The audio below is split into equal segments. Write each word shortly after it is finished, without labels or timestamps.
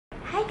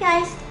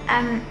guys,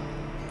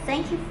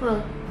 thank you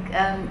for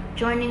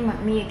joining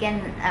me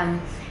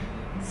again.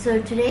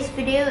 So today's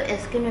video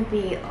is going to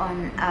be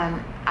on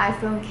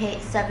iPhone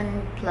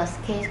 7 Plus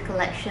case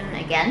collection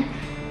again.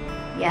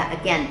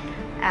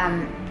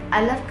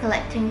 I love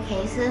collecting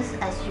cases,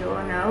 as you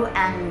all know,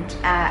 and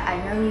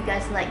I know you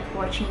guys like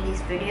watching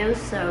these videos,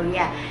 so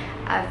yeah,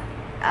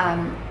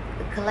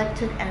 I've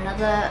collected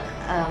another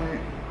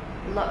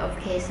lot of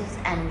cases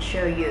and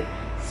show you.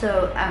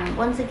 So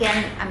once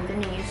again, I'm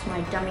going to use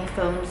my dummy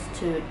phones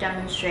to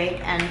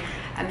demonstrate, and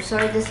I'm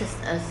sorry this is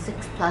a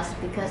 6 Plus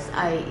because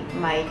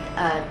my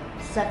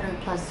 7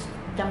 Plus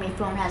dummy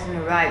phone hasn't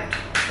arrived.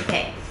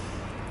 Okay,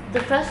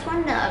 the first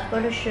one that I've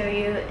got to show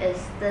you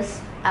is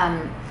this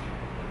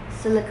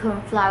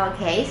silicone flower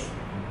case,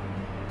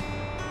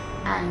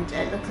 and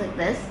it looks like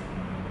this.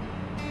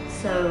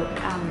 So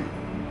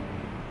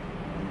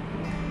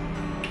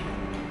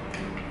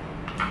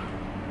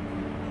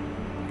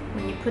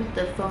when you put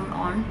the phone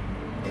on,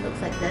 it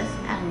looks like this,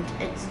 and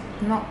it's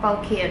not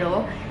bulky at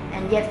all,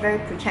 and yet very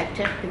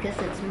protective because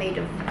it's made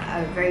of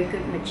a very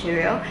good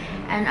material.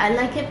 And I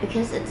like it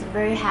because it's a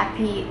very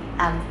happy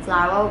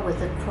flower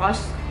with a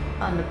cross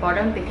on the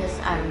bottom because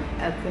I'm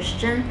a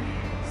Christian.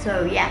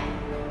 So yeah.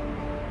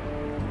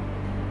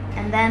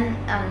 And then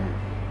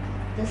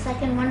the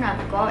second one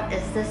I've got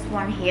is this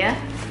one here,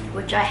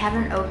 which I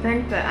haven't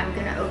opened, but I'm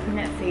gonna open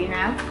it for you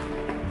now.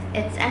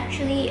 It's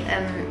actually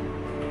a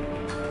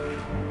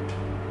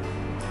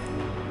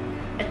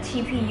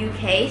TPU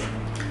case,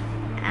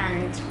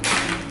 and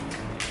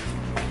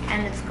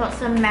it's got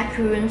some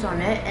macaroons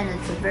on it, and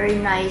it's a very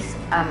nice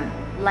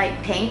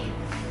light pink.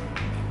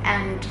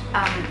 And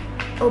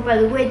oh, by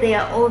the way, they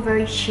are all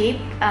very cheap.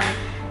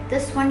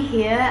 This one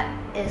here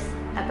is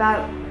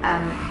about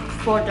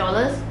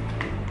 $4,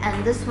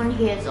 and this one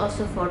here is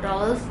also $4,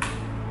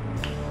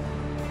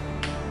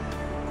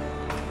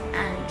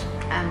 and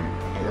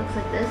it looks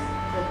like this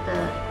with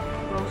the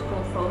rose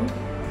gold foam.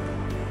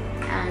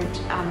 And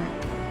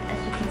as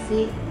you can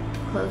see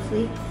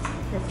closely,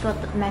 it's got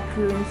the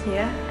macaroons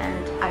here,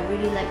 and I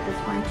really like this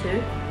one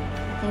too.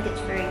 I think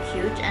it's very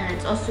cute, and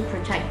it's also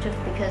protective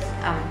because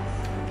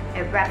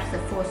it wraps the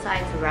four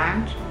sides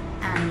around.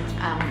 And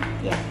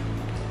yeah.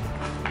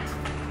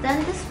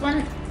 Then this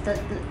one that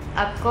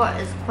I've got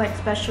is quite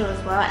special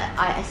as well.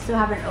 I still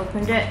haven't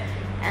opened it,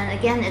 and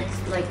again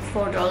it's like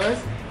 $4,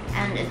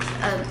 and it's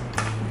a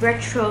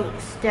retro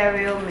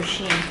stereo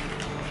machine,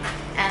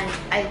 and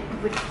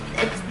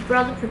it's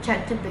rather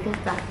protective because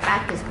the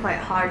back is quite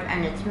hard,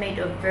 and it's made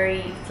of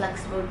very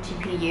flexible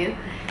TPU,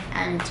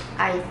 and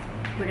I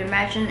would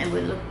imagine it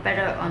would look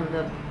better on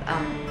the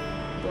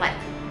black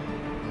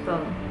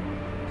phone.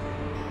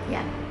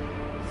 Yeah,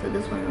 so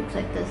this one looks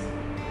like this.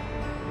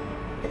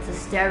 It's a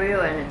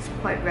stereo and it's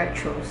quite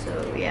retro,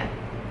 so yeah.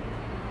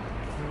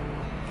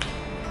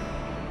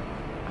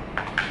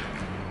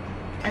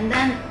 And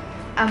then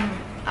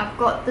I've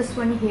got this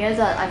one here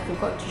that I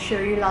forgot to show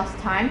you last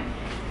time,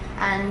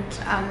 and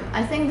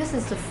I think this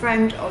is a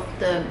friend of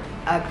the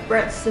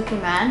Bread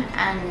Superman,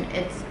 and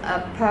it's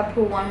a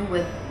purple one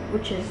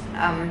which is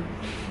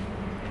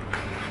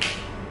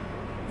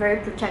very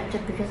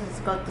protective because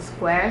it's got the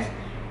squares.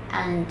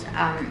 And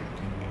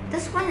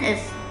this one is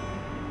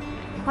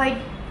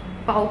quite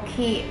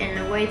bulky in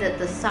a way that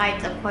the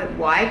sides are quite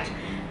wide,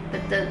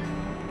 but the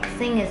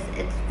thing is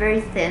it's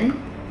very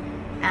thin,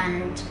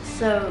 and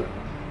so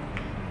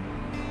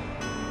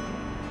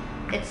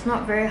it's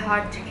not very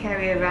hard to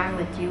carry around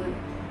with you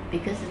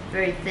because it's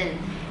very thin,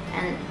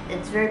 and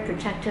it's very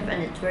protective,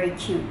 and it's very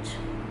cute.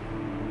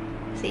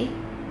 See?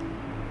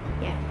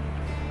 Yeah.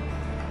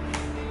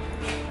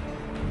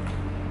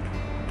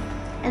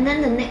 And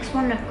then the next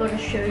one I've got to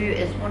show you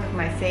is one of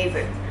my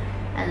favorites,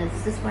 and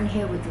it's this one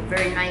here with a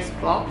very nice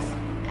box,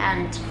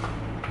 and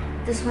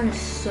this one is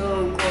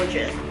so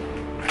gorgeous.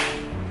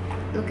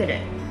 Look at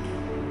it.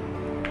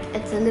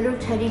 It's a little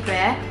teddy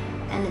bear,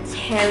 and it's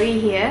hairy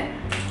here,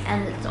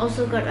 and it's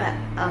also got a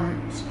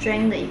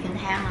string that you can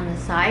hang on the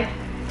side,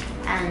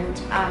 and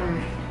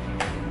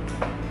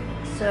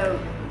so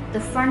the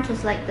front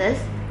is like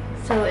this,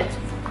 so it's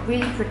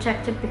really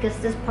protective because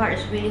this part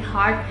is really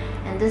hard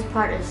and this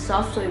part is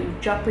soft, so you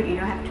drop it, you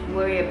don't have to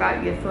worry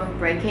about your phone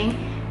breaking.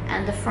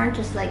 And the front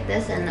is like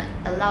this and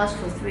allows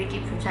for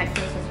 3D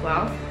protectors as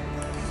well.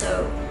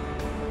 So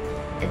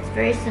it's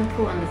very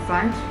simple on the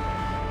front,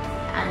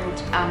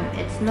 and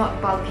it's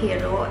not bulky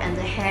at all, and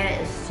the hair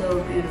is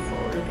so beautiful.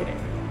 Look at it.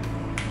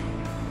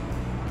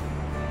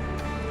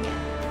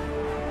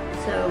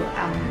 Yeah. So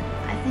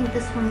I think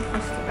this one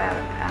cost about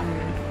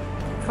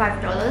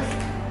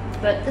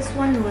 $5, but this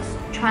one was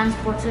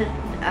transported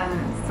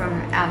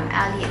from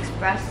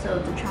AliExpress, so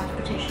the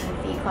transportation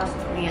fee cost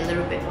me a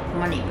little bit of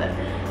money, but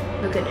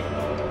look at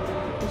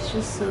it. It's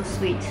just so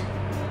sweet.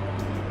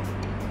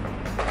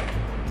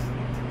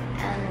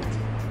 And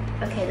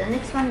okay, the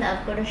next one that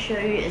I've got to show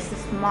you is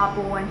this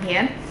marble one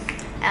here,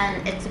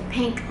 and it's a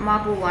pink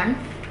marble one,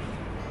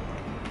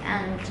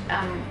 and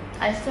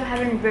I still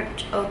haven't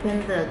ripped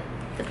open the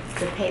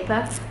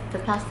paper, the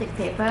plastic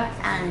paper,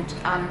 and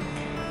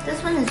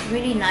This one is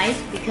really nice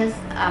because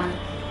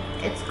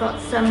it's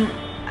got some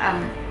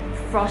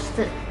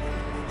frosted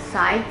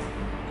sides,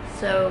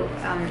 so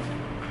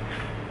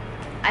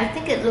I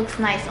think it looks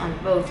nice on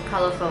both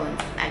color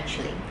phones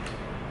actually.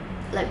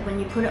 Like when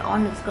you put it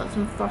on, it's got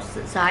some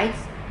frosted sides,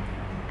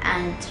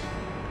 and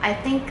I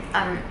think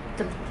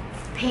the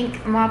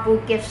pink marble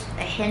gives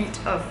a hint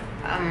of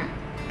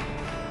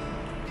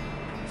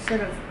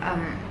sort of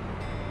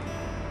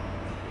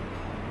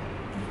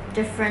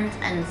different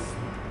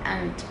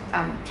and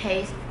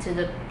taste to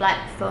the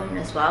black phone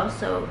as well,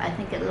 so I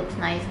think it looks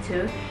nice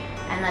too.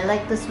 And I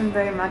like this one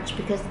very much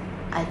because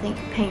I think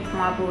pink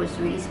marble is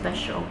really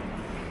special.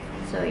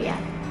 So yeah,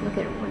 look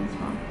at it once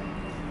more.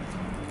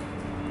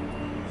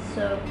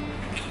 So,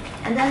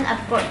 and then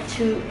I've got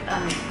two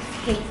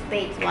Kate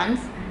Spade ones.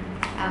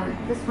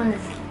 This one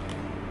is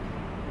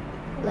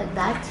like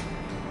that,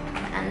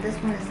 and this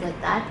one is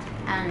like that,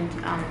 and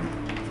I'll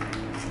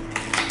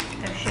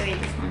show you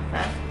this one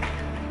first.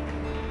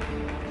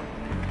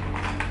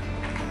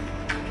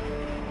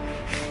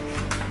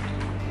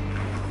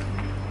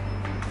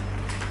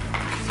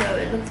 So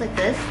it looks like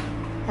this,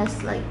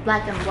 has like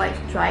black and white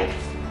stripes,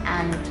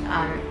 and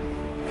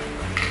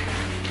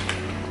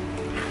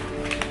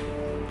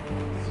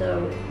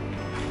so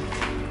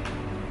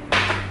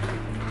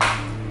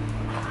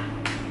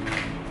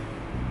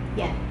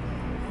yeah,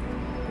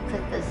 looks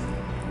like this.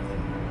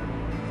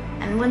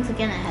 And once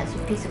again, it has a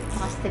piece of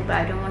plastic, but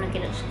I don't want to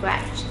get it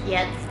scratched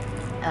yet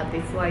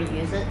before I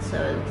use it,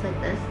 so it looks like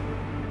this.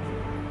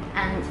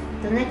 And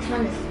the next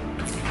one is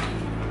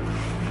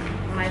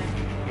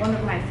one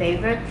of my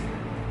favorites,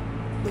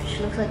 which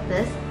looks like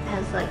this. It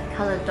has like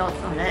colored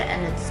dots on it,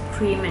 and it's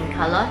cream in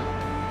color.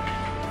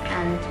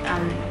 And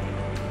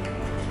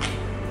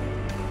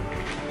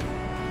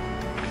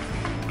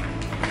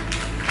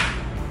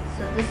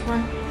so this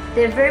one,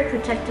 they're very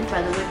protected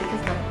by the way,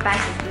 because the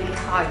back is really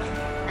hard,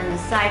 and the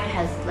side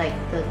has like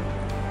the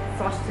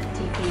frosted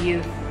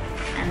TPU,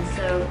 and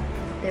so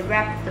they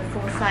wrap the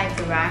four sides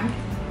around.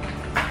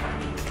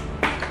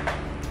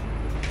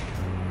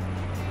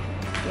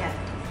 Yeah,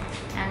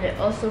 and it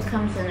also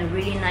comes in a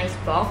really nice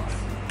box.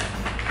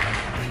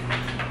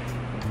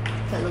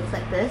 So it looks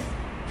like this.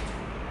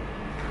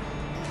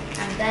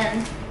 And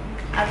then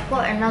I've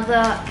got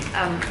another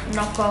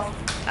knockoff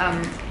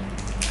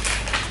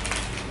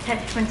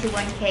Tech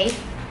 21 case.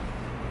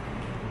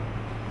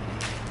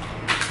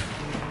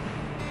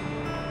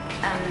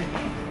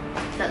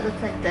 That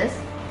looks like this.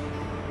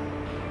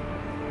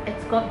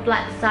 It's got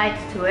black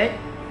sides to it.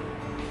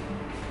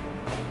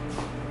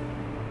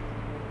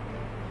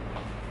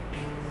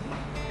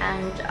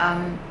 And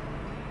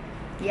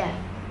yeah.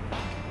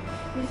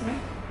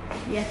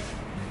 Yes.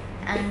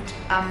 And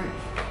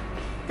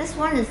this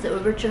one is the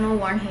original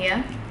one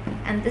here,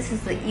 and this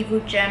is the Evil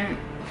Gem.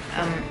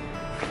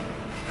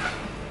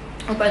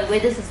 Oh, by the way,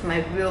 this is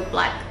my real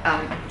black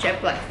jet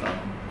black phone.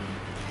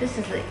 This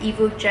is the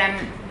Evil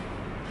Gem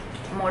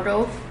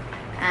model,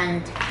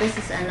 and this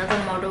is another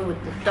model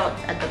with the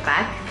dots at the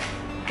back.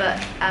 But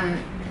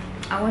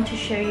I want to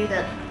show you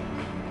that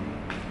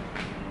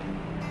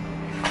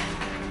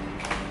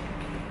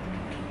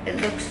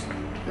it looks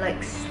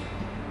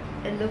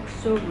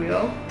so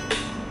real.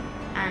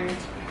 And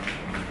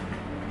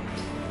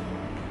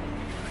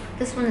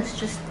this one is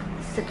just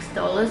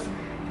 $6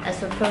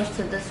 as opposed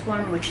to this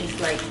one, which is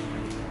like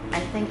I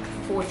think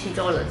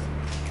 $40.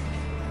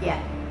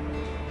 Yeah.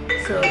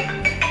 So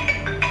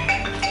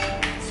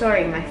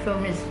sorry, my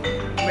phone is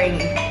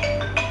ringing.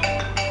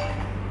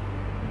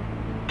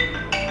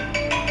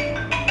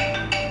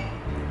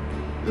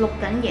 Lục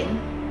cảnh diện.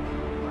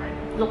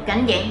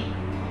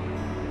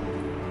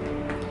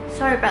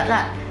 Sorry about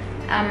that.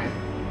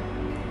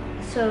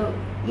 So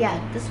yeah,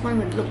 this one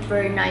would look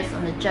very nice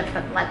on the jet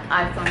black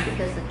iPhone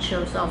because it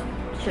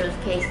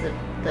showcase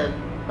the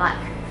black.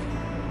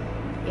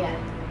 Yeah.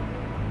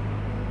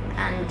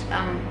 And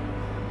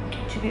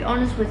to be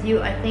honest with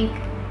you, I think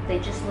they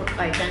just look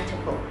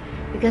identical,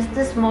 because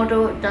this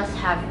model does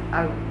have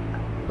a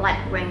black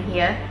ring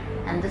here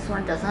and this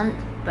one doesn't,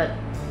 but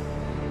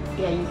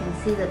yeah, you can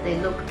see that they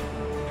look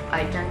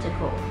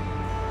identical.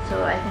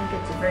 So I think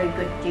it's a very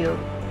good deal.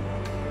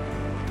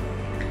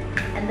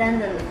 And then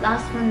the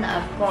last one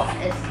that I've got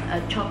is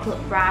a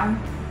chocolate brown,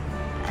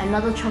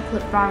 another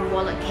chocolate brown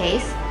wallet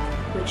case,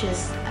 which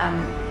is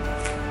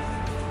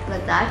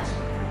like that.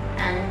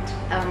 And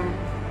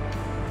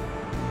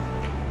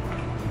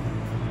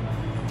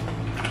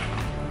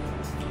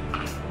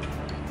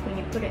when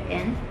you put it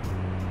in,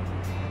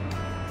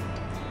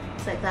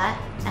 it's like that,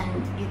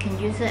 and you can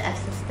use it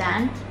as a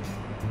stand.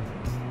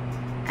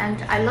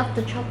 And I love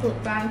the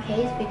chocolate brown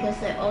case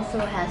because it also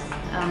has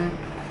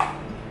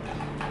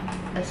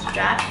a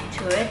strap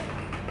to it.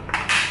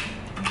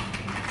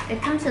 It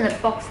comes in a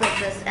box like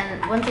this,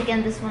 and once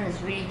again, this one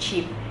is really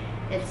cheap.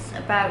 It's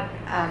about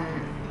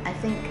I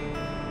think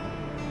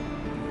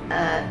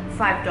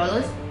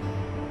 $5,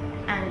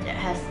 and it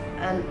has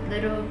a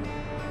little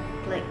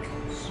like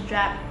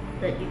strap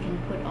that you can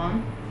put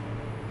on.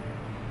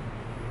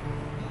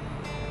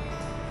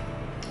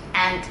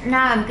 And And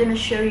now I'm gonna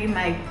show you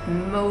my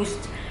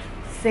most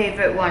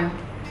favorite one.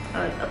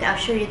 Okay, I'll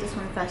show you this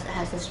one first. It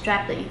has a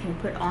strap that you can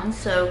put on,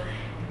 so,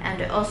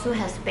 and it also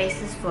has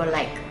spaces for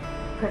like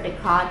credit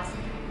cards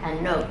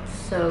and notes,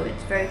 so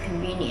it's very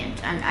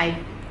convenient.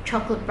 And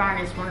chocolate brown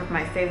is one of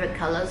my favorite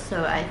colors,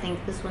 so I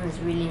think this one is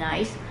really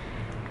nice,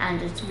 and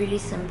it's really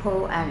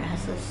simple and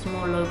has a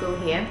small logo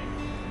here.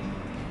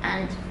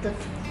 And the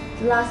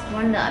last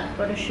one that I've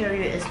got to show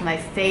you is my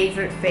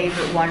favorite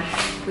one,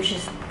 which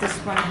is this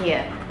one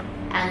here.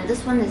 And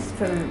this one is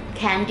from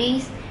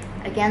Candies,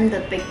 again the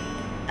big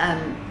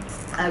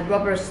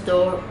rubber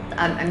store,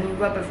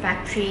 rubber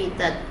factory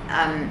that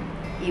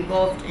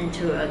evolved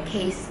into a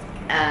case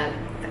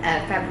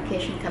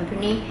fabrication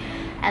company.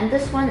 And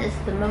this one is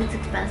the most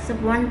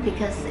expensive one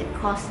because it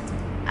cost,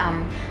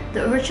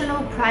 the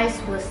original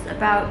price was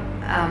about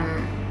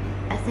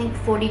I think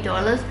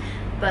 $40,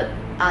 but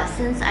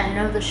since I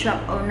know the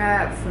shop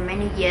owner for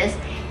many years,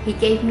 he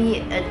gave me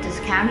a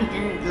discount. He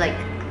didn't like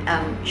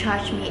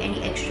charge me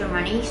any extra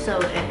money, so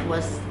it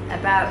was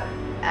about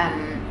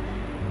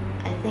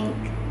I think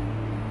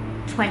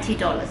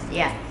 $20,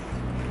 yeah.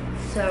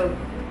 So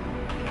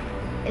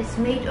it's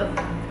made of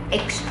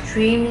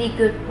extremely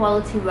good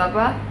quality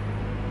rubber,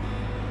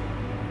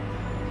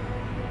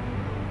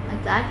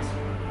 like that.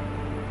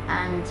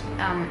 And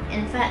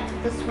in fact,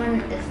 this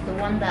one is the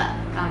one that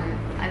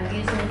I'm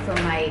using for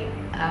my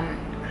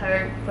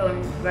current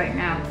phone right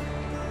now.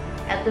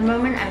 At the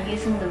moment, I'm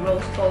using the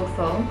rose gold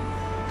phone,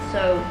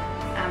 so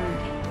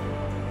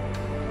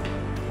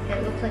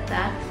it looks like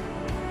that.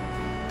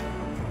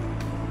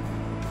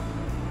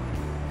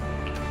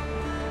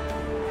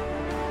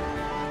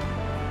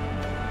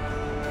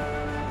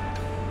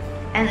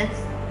 And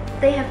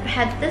they have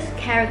had this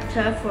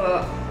character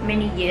for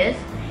many years.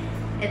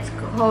 It's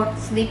called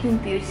Sleeping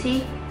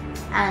Beauty,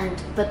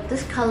 but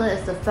this color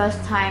is the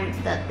first time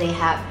that they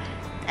have.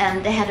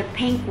 And they had a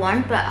pink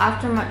one, but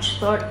after much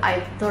thought,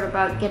 I thought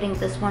about getting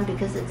this one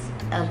because it's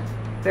a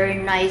very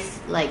nice,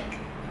 like,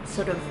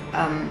 sort of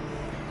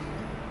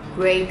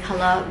gray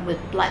color with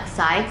black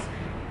sides,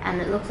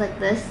 and it looks like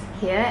this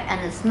here,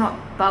 and it's not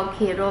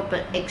bulky at all,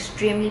 but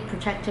extremely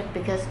protective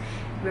because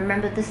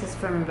remember, this is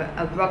from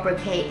a rubber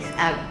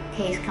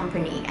case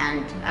company,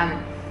 and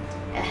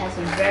it has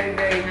a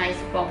very nice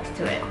box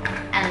to it.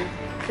 And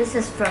this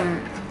is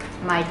from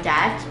my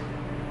dad.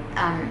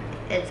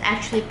 It's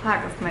actually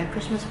part of my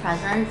Christmas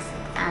presents,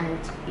 and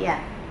yeah,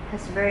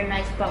 has a very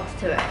nice box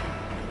to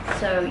it.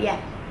 So yeah.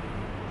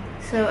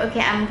 So okay,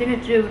 I'm gonna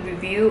do a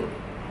review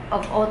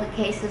of all the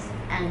cases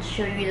and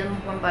show you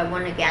them one by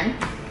one again.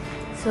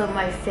 So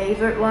my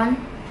favorite one,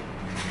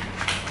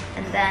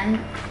 and then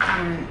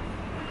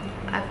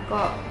I've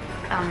got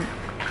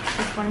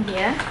this one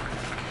here,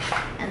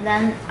 and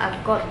then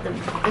I've got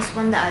this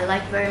one that I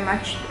like very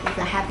much with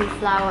a happy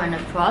flower and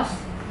a cross,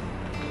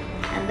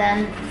 and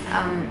then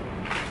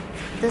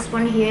this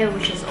one here,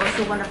 which is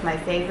also one of my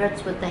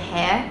favorites with the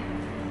hair,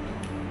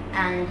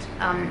 and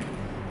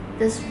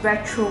this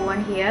retro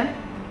one here,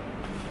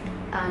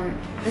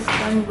 this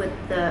one with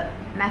the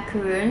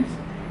macaroons,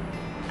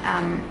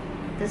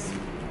 this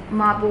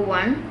marble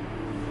one,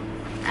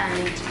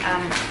 and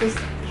this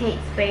Kate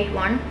Spade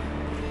one,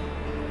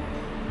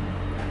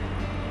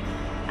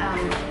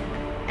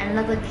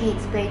 another Kate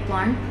Spade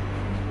one,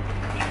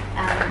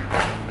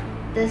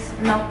 this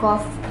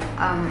knockoff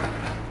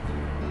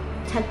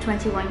Tech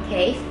 21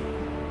 case,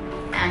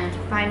 and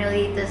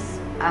finally this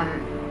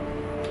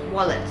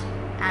wallet.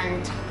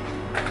 And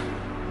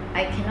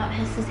I cannot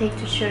hesitate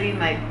to show you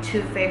my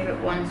two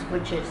favorite ones,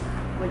 which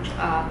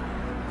are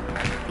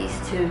these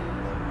two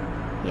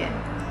here.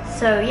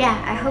 So yeah,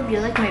 I hope you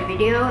like my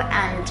video,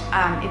 and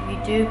if you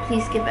do,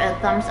 please give it a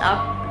thumbs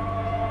up,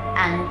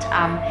 and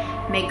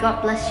may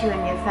God bless you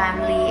and your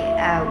family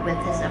with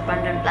His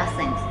abundant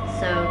blessings.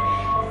 So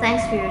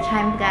thanks for your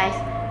time, guys.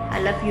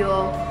 I love you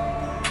all.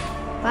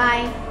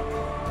 Bye.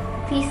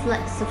 Please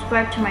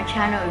subscribe to my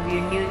channel if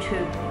you're new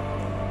too.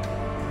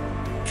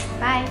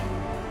 Bye.